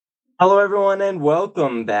Hello, everyone, and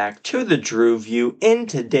welcome back to the Drew View. In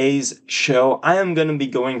today's show, I am going to be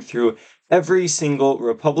going through every single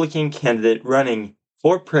Republican candidate running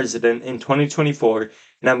for president in 2024,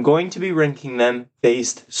 and I'm going to be ranking them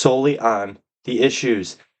based solely on the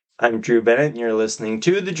issues. I'm Drew Bennett, and you're listening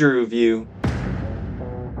to the Drew View.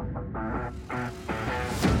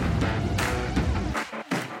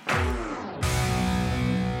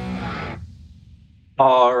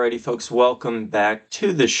 Alrighty, folks, welcome back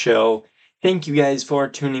to the show. Thank you guys for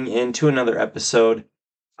tuning in to another episode.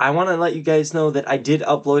 I want to let you guys know that I did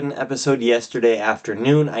upload an episode yesterday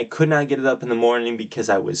afternoon. I could not get it up in the morning because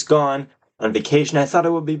I was gone on vacation. I thought I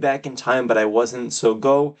would be back in time, but I wasn't. So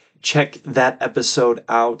go check that episode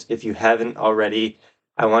out if you haven't already.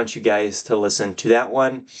 I want you guys to listen to that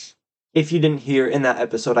one. If you didn't hear in that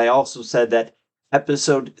episode, I also said that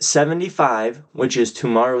episode 75, which is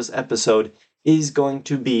tomorrow's episode, is going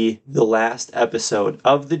to be the last episode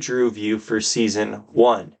of the Drew View for season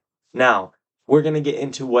 1. Now, we're going to get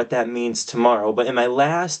into what that means tomorrow, but in my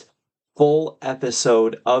last full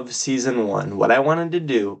episode of season 1, what I wanted to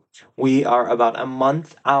do, we are about a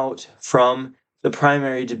month out from the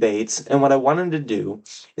primary debates, and what I wanted to do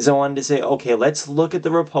is I wanted to say, okay, let's look at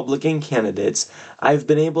the Republican candidates. I've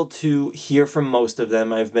been able to hear from most of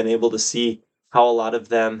them. I've been able to see how a lot of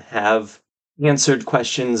them have answered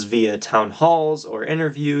questions via town halls or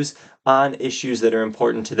interviews on issues that are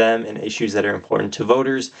important to them and issues that are important to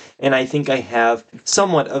voters. And I think I have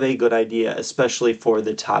somewhat of a good idea, especially for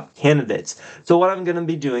the top candidates. So what I'm going to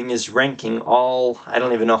be doing is ranking all, I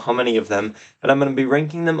don't even know how many of them, but I'm going to be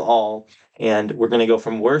ranking them all. And we're going to go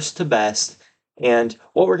from worst to best. And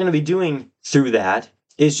what we're going to be doing through that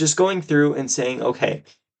is just going through and saying, okay,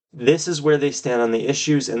 this is where they stand on the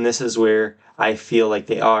issues, and this is where I feel like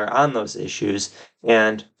they are on those issues,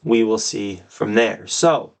 and we will see from there.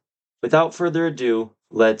 So, without further ado,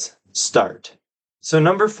 let's start. So,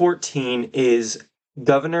 number 14 is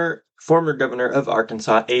former governor of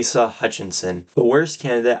Arkansas, Asa Hutchinson, the worst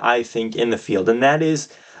candidate, I think, in the field. And that is,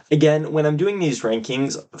 again, when I'm doing these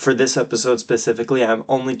rankings for this episode specifically, I'm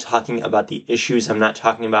only talking about the issues. I'm not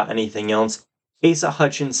talking about anything else. Asa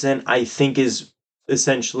Hutchinson, I think, is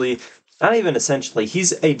essentially, not even essentially,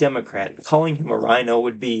 he's a Democrat. Calling him a rhino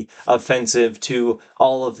would be offensive to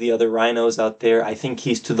all of the other rhinos out there. I think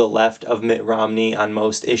he's to the left of Mitt Romney on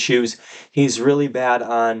most issues. He's really bad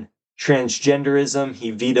on transgenderism.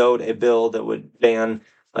 He vetoed a bill that would ban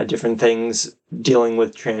different things dealing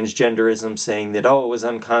with transgenderism, saying that, it was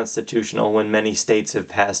unconstitutional, when many states have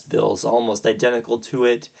passed bills almost identical to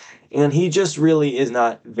it. And he just really is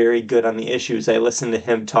not very good on the issues. I listened to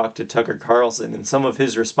him talk to Tucker Carlson, and some of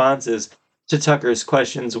his responses to Tucker's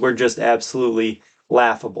questions were just absolutely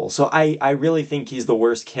laughable. So I really think he's the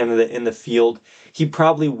worst candidate in the field. He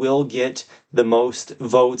probably will get the most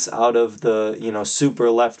votes out of the, super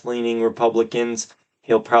left-leaning Republicans.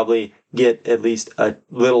 He'll probably get at least a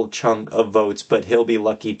little chunk of votes, but he'll be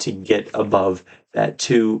lucky to get above that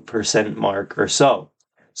 2% mark or so.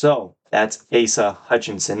 So that's Asa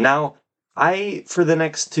Hutchinson. Now, for the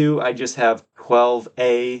next two, I just have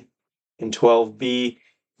 12A and 12B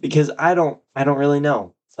because I don't really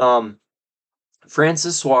know.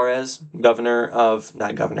 Francis Suarez,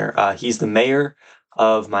 he's the mayor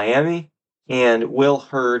of Miami, and Will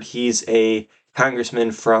Hurd, he's a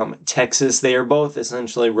congressman from Texas. They are both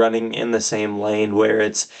essentially running in the same lane where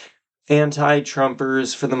it's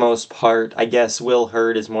anti-Trumpers for the most part. I guess Will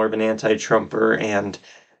Hurd is more of an anti-Trumper, and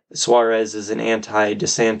Suarez is an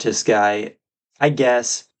anti-DeSantis guy, I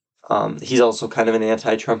guess. He's also kind of an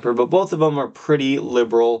anti-Trumper, but both of them are pretty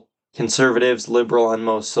liberal conservatives, liberal on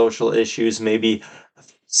most social issues, maybe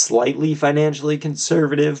slightly financially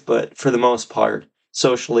conservative, but for the most part,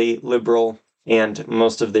 socially liberal, and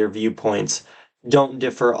most of their viewpoints don't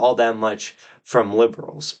differ all that much from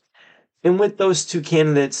liberals. And with those two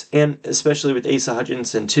candidates, and especially with Asa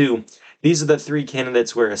Hutchinson too, these are the three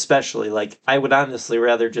candidates where especially, I would honestly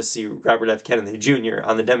rather just see Robert F. Kennedy Jr.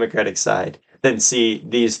 on the Democratic side than see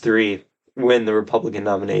these three win the Republican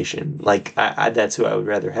nomination. That's who I would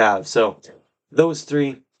rather have. So those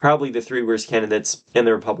three, probably the three worst candidates in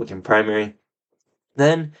the Republican primary.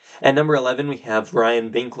 Then at number 11, we have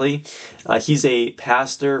Ryan Binkley. He's a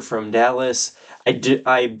pastor from Dallas.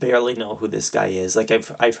 I barely know who this guy is.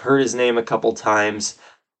 I've heard his name a couple times.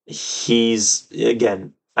 He's,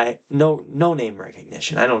 again, no name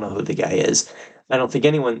recognition. I don't know who the guy is. I don't think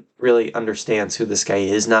anyone really understands who this guy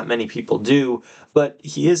is. Not many people do, but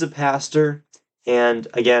he is a pastor. And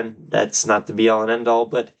again, that's not the be all and end all,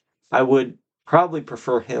 but I would probably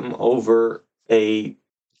prefer him over a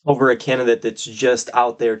candidate that's just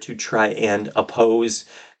out there to try and oppose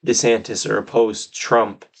DeSantis or oppose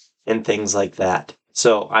Trump and things like that.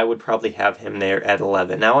 So I would probably have him there at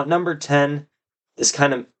 11. Now at number 10, this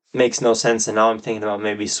kind of makes no sense, and now I'm thinking about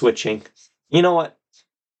maybe switching. You know what?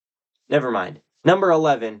 Never mind. Number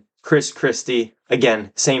 11, Chris Christie.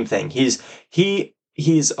 Again, same thing. He's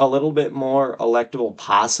a little bit more electable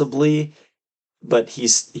possibly, but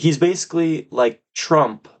he's basically like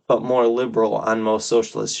Trump, but more liberal on most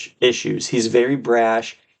socialist issues. He's very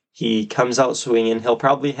brash. He comes out swinging. He'll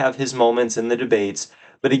probably have his moments in the debates,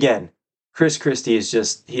 but again, Chris Christie is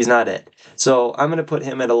just he's not it. So I'm going to put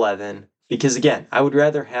him at 11 because again, I would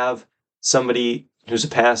rather have somebody who's a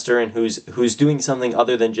pastor and who's doing something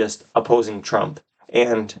other than just opposing Trump.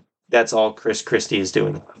 And that's all Chris Christie is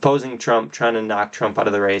doing. Opposing Trump, trying to knock Trump out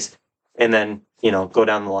of the race, and then, go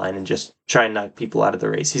down the line and just try and knock people out of the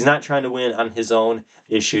race. He's not trying to win on his own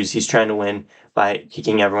issues. He's trying to win by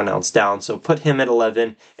kicking everyone else down. So put him at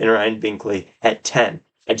 11 and Ryan Binkley at 10.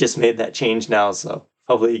 I just made that change now, so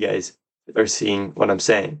hopefully you guys are seeing what I'm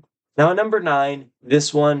saying. Now at number 9,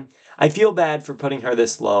 this one, I feel bad for putting her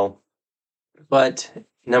this low, but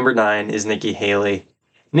number 9 is Nikki Haley.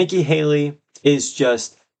 Nikki Haley is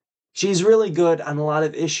just, she's really good on a lot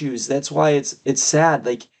of issues. That's why it's sad.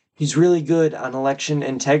 Like, he's really good on election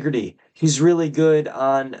integrity. He's really good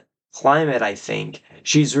on climate, I think.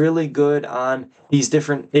 She's really good on these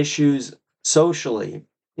different issues socially.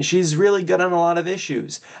 She's really good on a lot of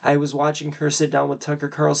issues. I was watching her sit down with Tucker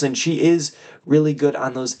Carlson. She is really good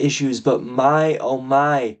on those issues, but my, oh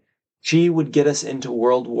my, she would get us into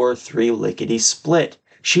World War III lickety-split.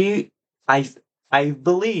 I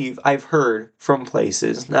believe I've heard from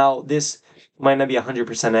places. Now, this might not be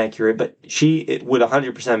 100% accurate, but it would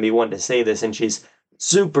 100% be one to say this, and she's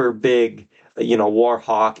super big, war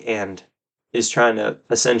hawk, and is trying to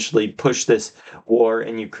essentially push this war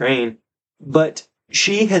in Ukraine. But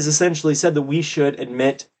she has essentially said that we should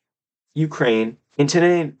admit Ukraine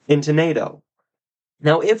into NATO.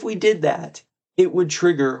 Now, if we did that, it would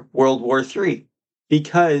trigger World War III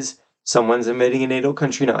because someone's invading a NATO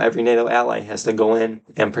country. Now, every NATO ally has to go in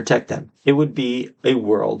and protect them. It would be a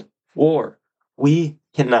world war. We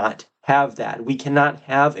cannot have that. We cannot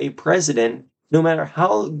have a president, no matter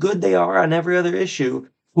how good they are on every other issue,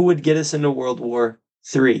 who would get us into World War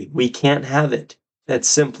III. We can't have it. That's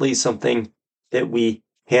simply something that we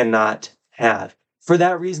cannot have. For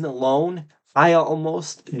that reason alone, I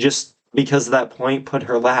almost, just because of that point, put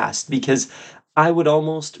her last, because I would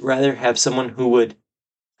almost rather have someone who would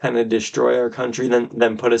kind of destroy our country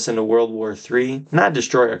than put us into World War III. Not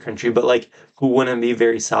destroy our country, but like who wouldn't be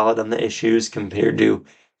very solid on the issues compared to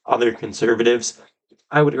other conservatives.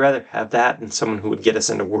 I would rather have that than someone who would get us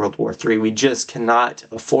into World War III. We just cannot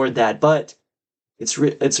afford that. But it's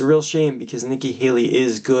a real shame because Nikki Haley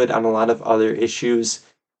is good on a lot of other issues.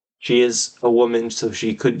 She is a woman, so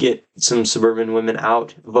she could get some suburban women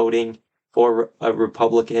out voting for a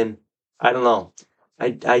Republican. I don't know.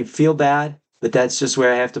 I feel bad, but that's just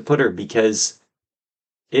where I have to put her, because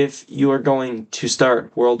if you are going to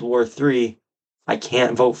start World War III, I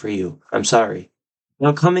can't vote for you. I'm sorry.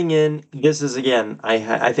 Now coming in, this is again,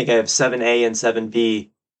 I think I have 7A and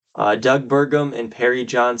 7B. Doug Burgum and Perry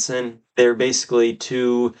Johnson, they're basically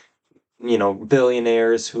two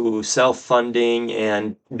billionaires who self-funding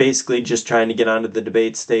and basically just trying to get onto the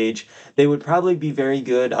debate stage. They would probably be very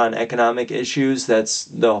good on economic issues. That's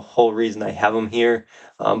the whole reason I have them here.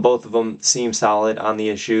 Both of them seem solid on the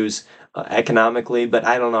issues economically, but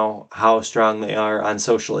I don't know how strong they are on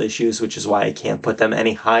social issues, which is why I can't put them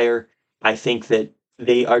any higher. I think that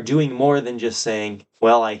they are doing more than just saying,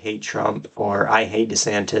 well, I hate Trump or I hate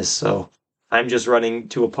DeSantis, so I'm just running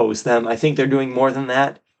to oppose them. I think they're doing more than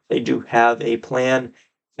that. They do have a plan.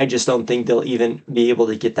 I just don't think they'll even be able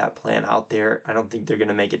to get that plan out there. I don't think they're going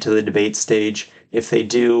to make it to the debate stage. If they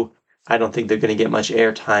do, I don't think they're going to get much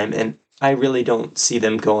airtime, and I really don't see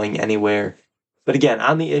them going anywhere. But again,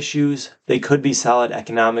 on the issues, they could be solid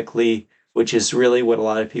economically, which is really what a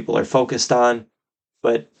lot of people are focused on.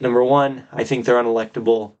 But number one, I think they're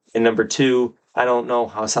unelectable. And number two, I don't know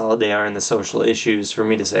how solid they are in the social issues for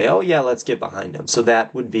me to say, oh yeah, let's get behind them. So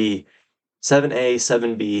that would be 7A,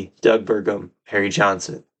 7B, Doug Burgum, Perry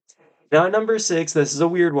Johnson. Now at number 6, this is a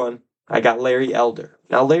weird one. I got Larry Elder.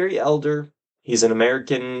 Now Larry Elder, he's an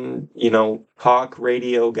American, talk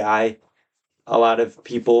radio guy. A lot of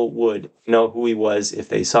people would know who he was if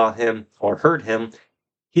they saw him or heard him.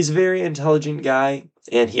 He's a very intelligent guy,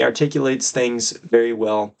 and he articulates things very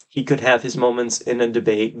well. He could have his moments in a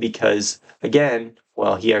debate because, again,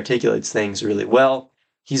 he articulates things really well.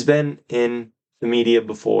 He's been in the media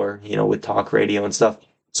before, with talk radio and stuff.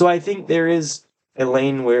 So I think there is a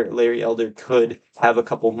lane where Larry Elder could have a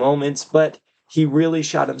couple moments, but he really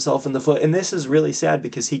shot himself in the foot. And this is really sad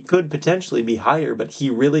because he could potentially be higher, but he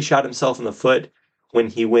really shot himself in the foot when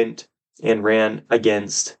he went and ran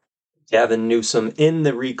against Gavin Newsom in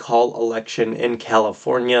the recall election in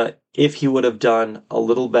California. If he would have done a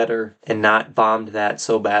little better and not bombed that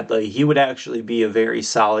so badly, he would actually be a very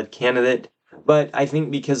solid candidate. But I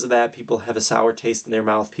think because of that, people have a sour taste in their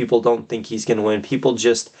mouth. People don't think he's going to win. People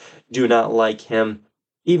just do not like him.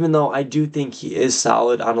 Even though I do think he is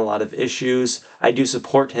solid on a lot of issues, I do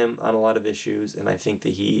support him on a lot of issues, and I think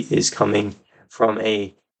that he is coming from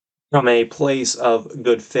a place of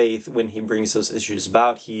good faith when he brings those issues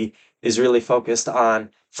about. He is really focused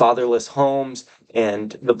on fatherless homes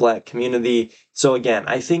and the Black community. So again,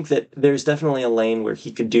 I think that there's definitely a lane where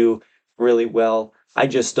he could do really well. I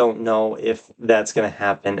just don't know if that's going to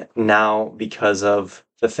happen now because of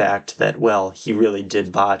the fact that, well, he really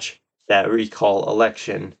did botch that recall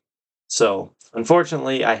election. So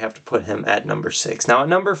unfortunately, I have to put him at number 6. Now at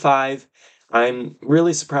number 5, I'm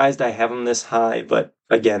really surprised I have him this high, but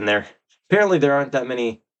again, apparently there aren't that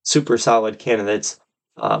many super solid candidates.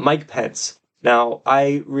 Mike Pence. Now,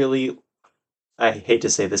 I hate to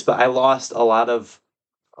say this, but I lost a lot of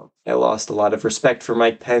respect for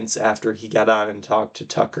Mike Pence after he got on and talked to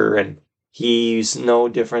Tucker, and he's no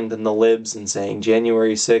different than the libs in saying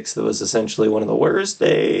January 6th was essentially one of the worst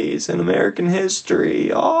days in American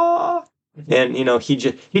history. Ah. And, he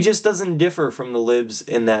just doesn't differ from the libs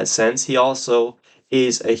in that sense. He also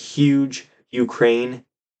is a huge Ukraine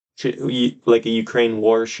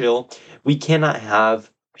war shill. We cannot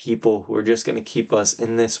have people who are just going to keep us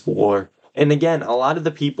in this war. And again, a lot of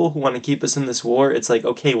the people who want to keep us in this war, it's like,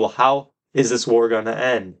 okay, well, how is this war going to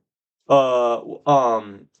end? Well,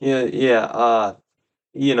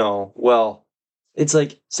 it's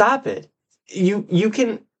like, stop it. You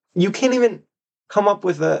can't even come up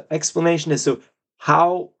with an explanation as to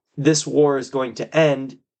how this war is going to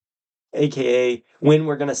end, aka when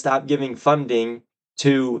we're going to stop giving funding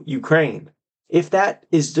to Ukraine. If that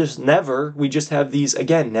is just we just have these,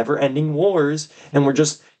 again, never-ending wars, and we're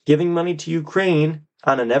just giving money to Ukraine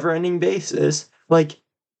on a never-ending basis, like,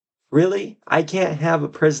 really? I can't have a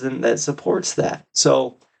president that supports that.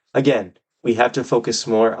 So, again, we have to focus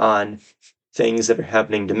more on things that are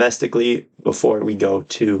happening domestically before we go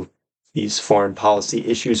to these foreign policy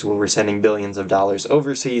issues where we're sending billions of dollars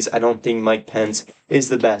overseas. I don't think Mike Pence is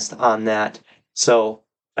the best on that. So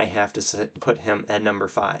I have to put him at number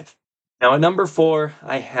 5. Now at number 4,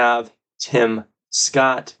 I have Tim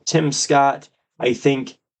Scott. Tim Scott, I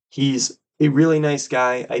think he's a really nice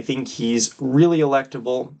guy. I think he's really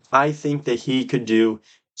electable. I think that he could do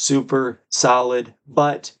super solid.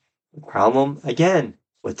 But the problem, again,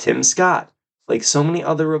 with Tim Scott, like so many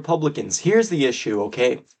other Republicans, here's the issue,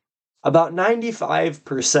 okay? About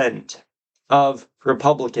 95% of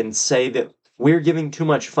Republicans say that we're giving too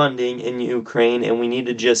much funding in Ukraine and we need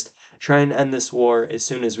to just try and end this war as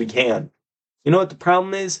soon as we can. You know what the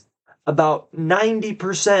problem is? About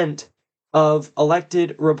 90% of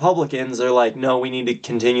elected Republicans are like, no, we need to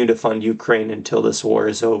continue to fund Ukraine until this war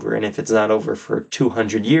is over. And if it's not over for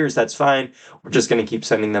 200 years, that's fine. We're just going to keep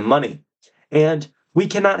sending them money. And we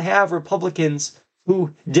cannot have Republicans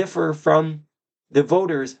who differ from the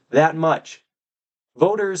voters that much.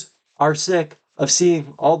 Voters are sick of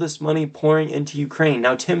seeing all this money pouring into Ukraine.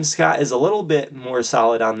 Now, Tim Scott is a little bit more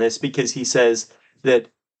solid on this because he says that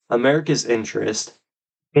America's interest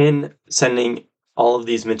in sending all of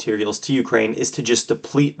these materials to Ukraine is to just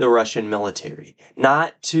deplete the Russian military,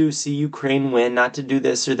 not to see Ukraine win, not to do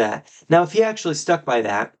this or that. Now, if he actually stuck by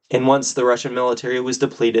that, and once the Russian military was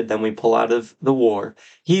depleted, then we pull out of the war,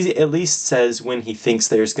 he at least says when he thinks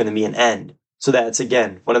there's going to be an end. So that's,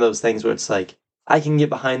 again, one of those things where it's like, I can get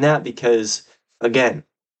behind that because, again,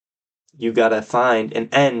 you got to find an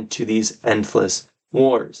end to these endless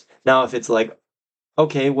wars. Now, if it's like,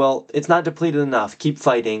 okay, well, it's not depleted enough, keep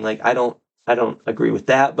fighting, like, I don't agree with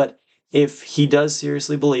that. But if he does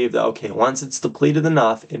seriously believe that, okay, once it's depleted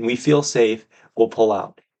enough and we feel safe, we'll pull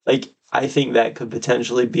out. Like, I think that could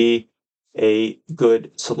potentially be a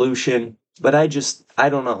good solution. But I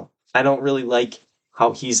don't know. I don't really like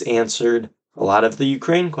how he's answered a lot of the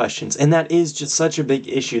Ukraine questions. And that is just such a big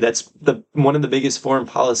issue. That's one of the biggest foreign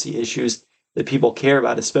policy issues that people care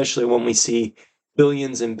about, especially when we see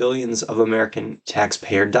billions and billions of American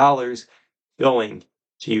taxpayer dollars going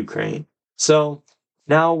to Ukraine. So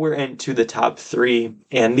now we're into the top 3,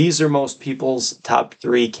 and these are most people's top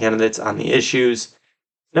 3 candidates on the issues.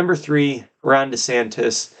 Number 3, Ron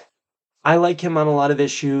DeSantis. I like him on a lot of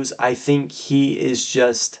issues. I think he's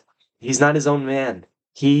not his own man.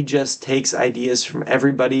 He just takes ideas from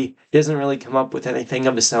everybody, doesn't really come up with anything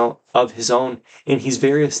of his own, and he's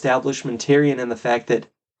very establishmentarian in the fact that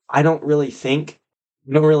I don't really think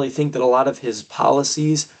I don't really think that a lot of his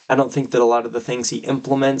policies, I don't think that a lot of the things he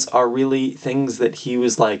implements are really things that he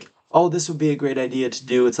was like, oh, this would be a great idea to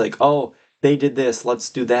do. It's like, oh, they did this, let's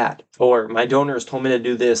do that. Or my donors told me to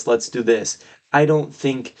do this, let's do this. I don't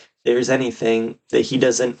think there's anything that he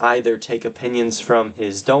doesn't either take opinions from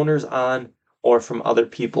his donors on or from other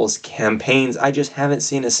people's campaigns. I just haven't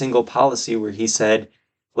seen a single policy where he said,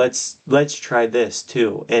 let's try this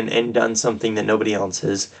too, and done something that nobody else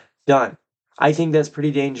has done. I think that's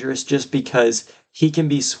pretty dangerous just because he can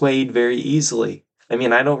be swayed very easily. I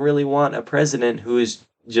mean, I don't really want a president who is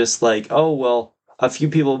just like, oh, well, a few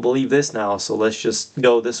people believe this now, so let's just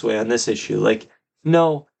go this way on this issue. Like,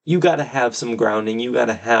 no, you got to have some grounding. You got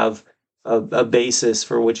to have a basis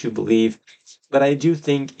for what you believe. But I do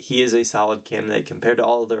think he is a solid candidate compared to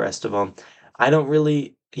all of the rest of them. I don't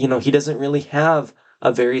really, he doesn't really have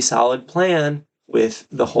a very solid plan with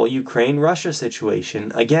the whole Ukraine-Russia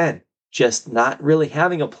situation. Again, just not really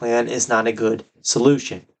having a plan is not a good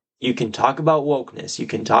solution. You can talk about wokeness, you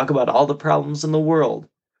can talk about all the problems in the world,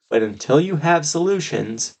 but until you have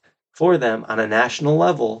solutions for them on a national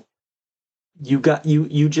level, you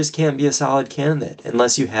just can't be a solid candidate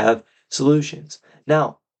unless you have solutions.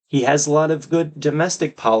 Now, he has a lot of good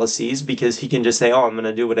domestic policies because he can just say, oh, I'm going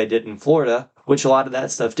to do what I did in Florida, which a lot of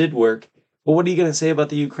that stuff did work. But what are you going to say about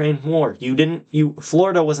the Ukraine war?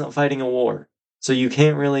 Florida wasn't fighting a war. So you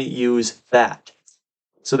can't really use that.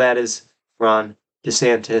 So that is Ron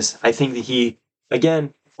DeSantis. I think that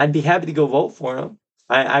again, I'd be happy to go vote for him.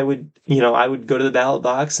 I would go to the ballot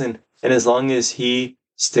box and as long as he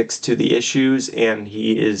sticks to the issues and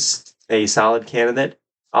he is a solid candidate,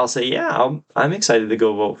 I'll say, yeah, I'm excited to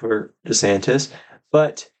go vote for DeSantis.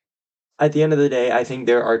 But at the end of the day, I think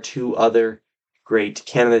there are two other great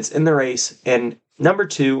candidates in the race. And number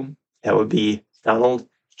two, that would be Donald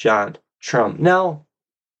John Trump. Now,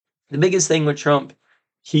 the biggest thing with Trump,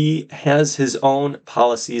 he has his own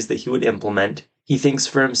policies that he would implement. He thinks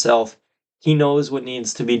for himself. He knows what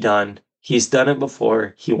needs to be done. He's done it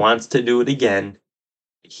before. He wants to do it again.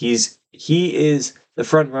 He is the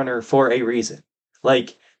front runner for a reason.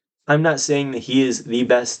 Like, I'm not saying that he is the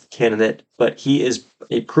best candidate, but he is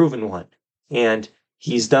a proven one. And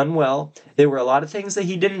he's done well. There were a lot of things that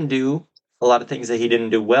he didn't do, a lot of things that he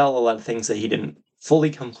didn't do well, a lot of things that he didn't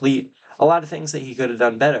fully complete, a lot of things that he could have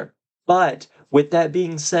done better. But with that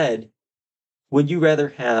being said, would you rather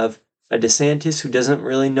have a DeSantis who doesn't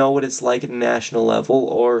really know what it's like at a national level,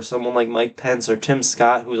 or someone like Mike Pence or Tim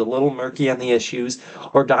Scott who's a little murky on the issues,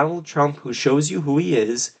 or Donald Trump who shows you who he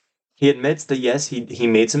is? He admits that yes, he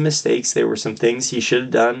made some mistakes. There were some things he should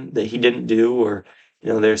have done that he didn't do, or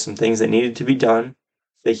there's some things that needed to be done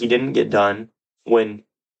that he didn't get done when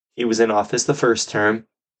he was in office the first term.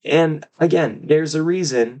 And again, there's a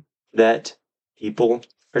reason that people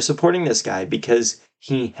are supporting this guy because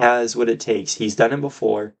he has what it takes. He's done it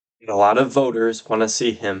before, and a lot of voters want to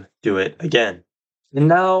see him do it again. And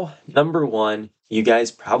now, number one, you guys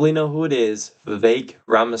probably know who it is, Vivek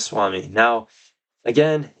Ramaswamy. Now,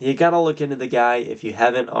 again, you gotta look into the guy if you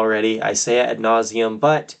haven't already. I say it ad nauseum,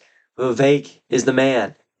 but Vivek is the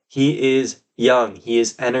man. He is young. He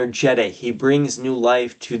is energetic. He brings new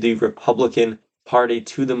life to the Republican Party,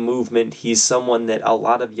 to the movement. He's someone that a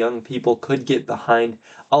lot of young people could get behind.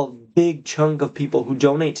 A big chunk of people who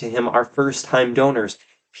donate to him are first-time donors.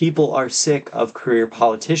 People are sick of career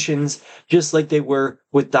politicians, just like they were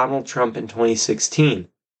with Donald Trump in 2016.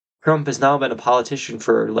 Trump has now been a politician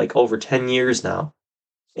for like over 10 years now.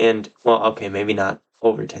 And, well, okay, maybe not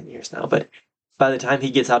over 10 years now, but by the time he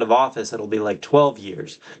gets out of office, it'll be like 12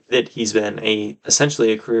 years that he's been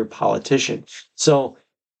essentially a career politician. So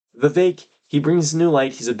Vivek, he brings new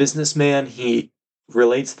light. He's a businessman. He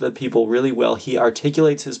relates to the people really well. He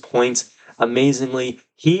articulates his points amazingly.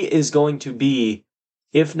 He is going to be,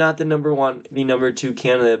 if not the number one, the number two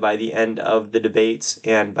candidate by the end of the debates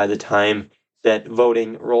and by the time that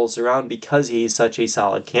voting rolls around because he's such a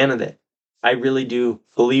solid candidate. I really do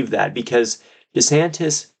believe that because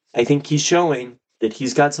DeSantis, I think he's showing that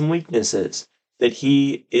he's got some weaknesses, that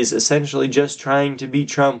he is essentially just trying to be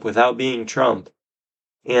Trump without being Trump.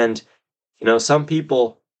 And, some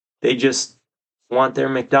people, they just want their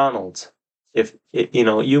McDonald's.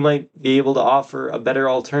 You might be able to offer a better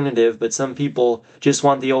alternative, but some people just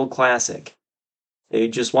want the old classic. They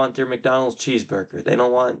just want their McDonald's cheeseburger. They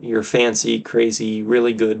don't want your fancy, crazy,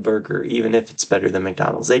 really good burger, even if it's better than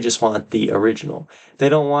McDonald's. They just want the original. They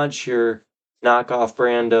don't want your knockoff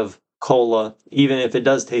brand of cola, even if it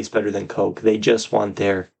does taste better than Coke. They just want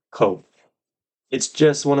their Coke. It's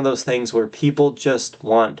just one of those things where people just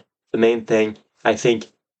want the main thing. I think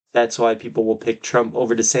that's why people will pick Trump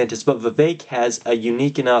over DeSantis. But Vivek has a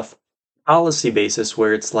unique enough policy basis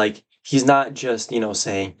where it's like he's not just,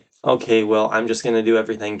 saying, okay, well, I'm just going to do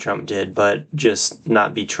everything Trump did, but just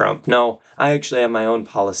not be Trump. No, I actually have my own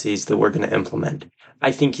policies that we're going to implement.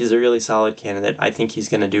 I think he's a really solid candidate. I think he's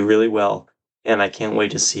going to do really well. And I can't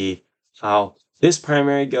wait to see how this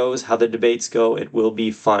primary goes, how the debates go. It will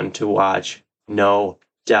be fun to watch, no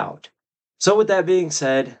doubt. So with that being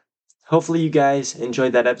said, hopefully you guys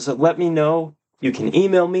enjoyed that episode. Let me know. You can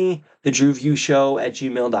email me,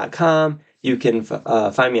 thedrewviewshow@gmail.com. You can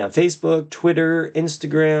find me on Facebook, Twitter,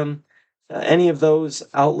 Instagram, any of those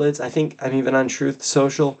outlets. I think I'm even on Truth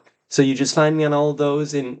Social. So you just find me on all of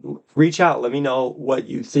those and reach out. Let me know what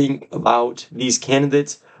you think about these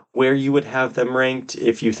candidates, where you would have them ranked,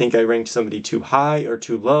 if you think I ranked somebody too high or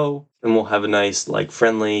too low, and we'll have a nice,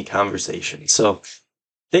 friendly conversation. So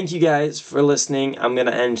thank you guys for listening. I'm going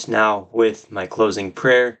to end now with my closing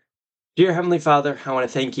prayer. Dear Heavenly Father, I want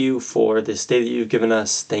to thank you for this day that you've given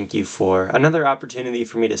us. Thank you for another opportunity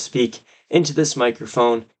for me to speak into this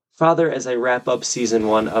microphone. Father, as I wrap up season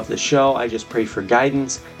 1 of the show, I just pray for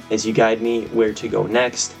guidance as you guide me where to go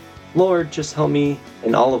next. Lord, just help me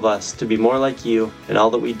and all of us to be more like you in all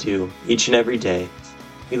that we do each and every day.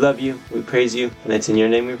 We love you, we praise you, and it's in your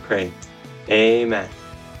name we pray. Amen.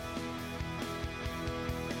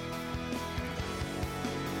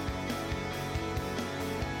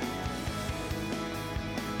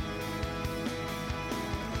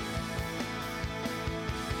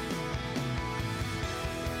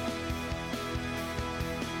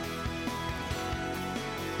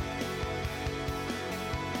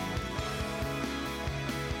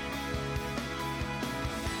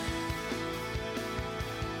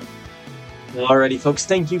 Alrighty, folks,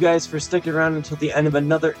 thank you guys for sticking around until the end of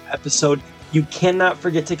another episode. You cannot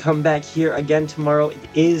forget to come back here again tomorrow. It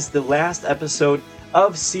is the last episode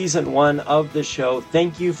of season 1 of the show.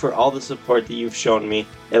 Thank you for all the support that you've shown me.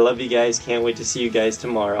 I love you guys. Can't wait to see you guys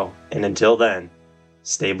tomorrow. And until then,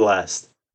 stay blessed.